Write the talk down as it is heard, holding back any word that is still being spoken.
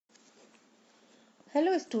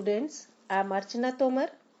Hello students, I am Archana Tomar.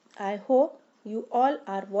 I hope you all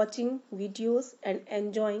are watching videos and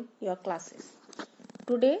enjoying your classes.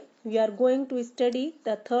 Today we are going to study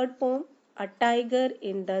the third poem, A Tiger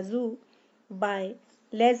in the Zoo by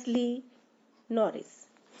Leslie Norris.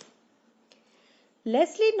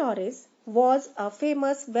 Leslie Norris was a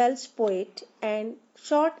famous Welsh poet and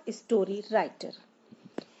short story writer.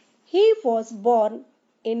 He was born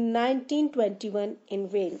in 1921 in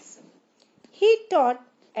Wales. He taught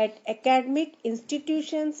at academic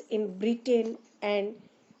institutions in Britain and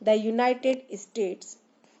the United States,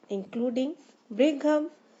 including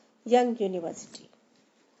Brigham Young University.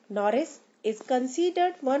 Norris is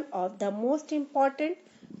considered one of the most important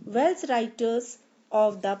Welsh writers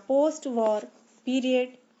of the post-war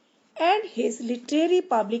period, and his literary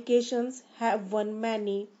publications have won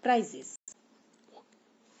many prizes.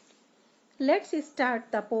 Let's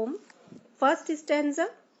start the poem. First stanza.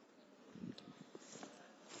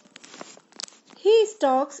 He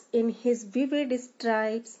stalks in his vivid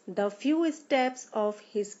stripes the few steps of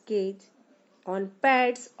his cage, on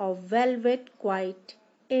pads of velvet quiet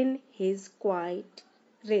in his quiet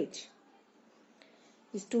rage.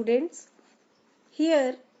 Students,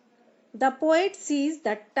 here the poet sees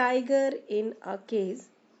the tiger in a cage.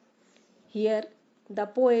 Here the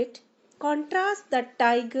poet contrasts the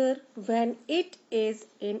tiger when it is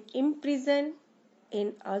imprisoned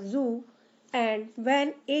in a zoo and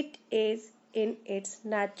when it is in its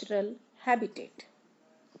natural habitat.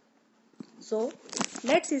 So,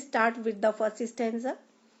 let's start with the first stanza.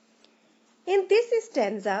 In this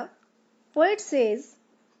stanza, poet says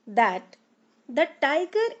that the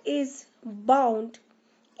tiger is bound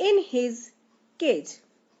in his cage.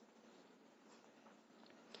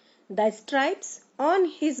 The stripes on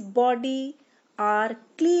his body are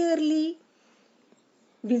clearly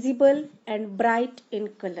visible and bright in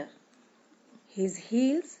color. His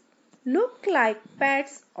heels look like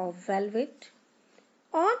pads of velvet.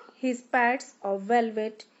 On his pads of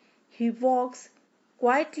velvet, he walks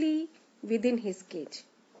quietly within his cage.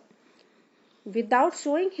 Without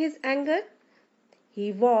showing his anger,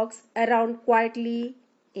 he walks around quietly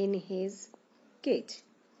in his cage.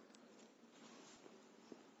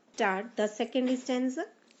 Start the second stanza.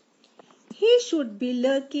 He should be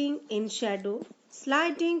lurking in shadow,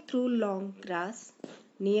 sliding through long grass,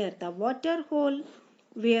 near the water hole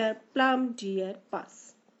where plump deer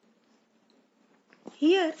pass.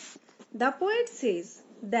 Here, the poet says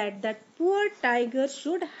that poor tiger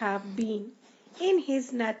should have been in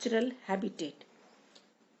his natural habitat.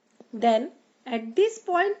 Then, at this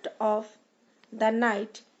point of the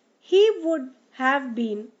night, he would have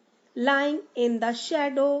been lying in the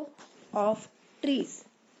shadow of trees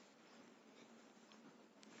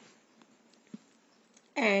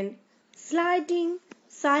and sliding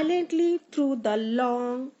silently through the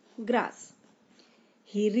long grass.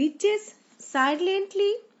 He reaches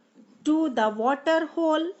silently to the water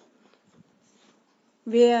hole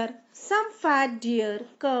where some fat deer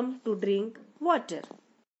come to drink water.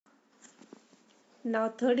 Now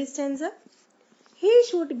third stanza. He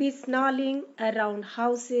should be snarling around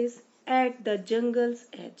houses at the jungle's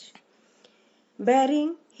edge,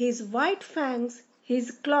 baring his white fangs,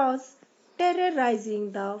 his claws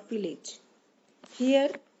terrorizing the village. Here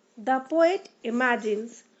the poet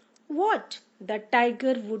imagines what the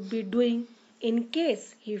tiger would be doing in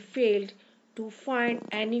case he failed to find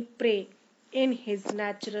any prey in his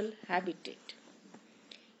natural habitat.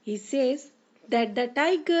 He says that the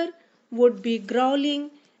tiger would be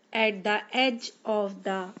growling at the edge of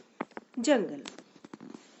the jungle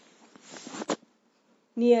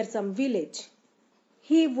near some village.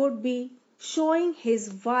 He would be showing his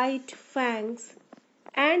white fangs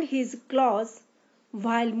and his claws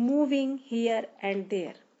while moving here and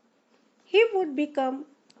there. He would become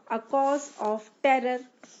a cause of terror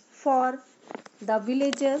for the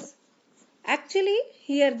villagers. Actually,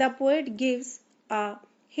 here the poet gives a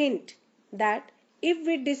hint that if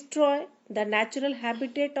we destroy the natural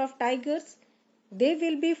habitat of tigers, they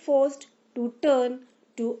will be forced to turn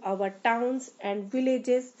to our towns and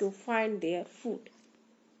villages to find their food.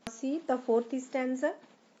 See the fourth stanza.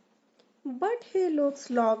 But he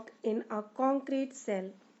looks locked in a concrete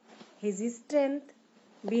cell, his strength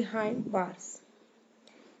behind bars,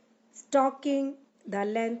 stalking the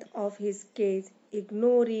length of his cage,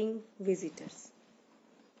 ignoring visitors.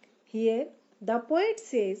 Here, the poet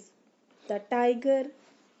says the tiger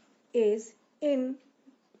is in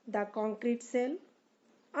the concrete cell.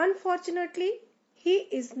 Unfortunately, he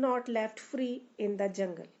is not left free in the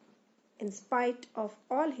jungle. In spite of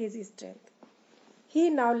all his strength, he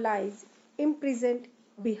now lies imprisoned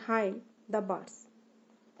behind the bars.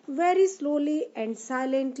 Very slowly and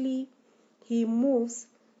silently he moves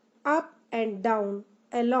up and down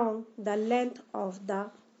along the length of the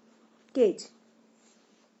cage.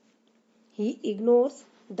 He ignores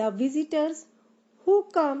the visitors who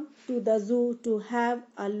come to the zoo to have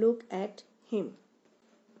a look at him.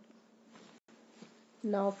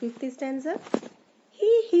 Now, fifth stanza.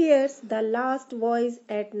 He hears the last voice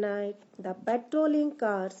at night, the patrolling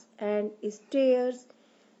cars, and stares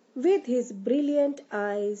with his brilliant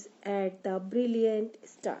eyes at the brilliant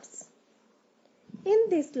stars. In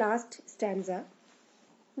this last stanza,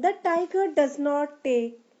 the tiger does not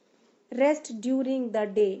take rest during the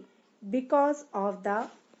day because of the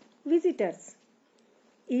visitors.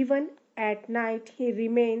 Even at night, he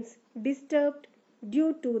remains disturbed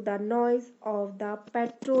due to the noise of the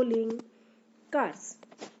patrolling cars.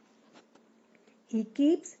 He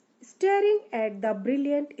keeps staring at the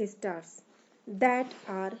brilliant stars that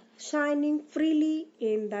are shining freely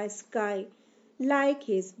in the sky like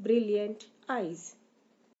his brilliant eyes.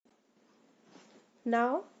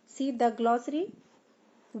 Now, see the glossary.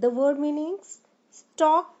 The word meanings: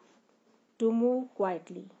 stalk, to move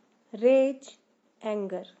quietly; rage,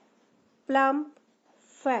 anger; plump,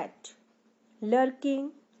 fat;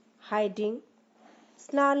 lurking, hiding;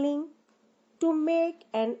 snarling, to make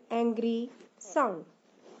an angry sound.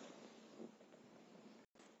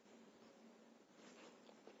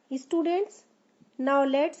 Students, now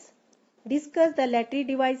let's discuss the literary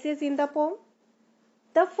devices in the poem.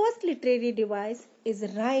 The first literary device is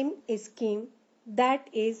rhyme scheme, that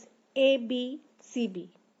is ABCB.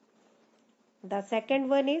 The second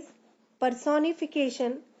one is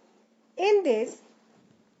personification. In this,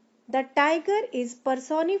 the tiger is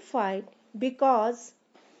personified because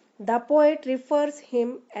the poet refers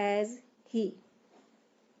him as he.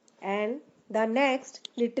 And the next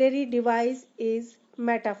literary device is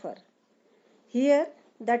metaphor. Here,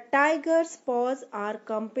 the tiger's paws are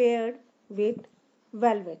compared with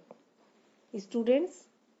velvet. Students,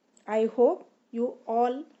 I hope you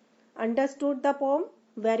all understood the poem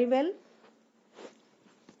very well.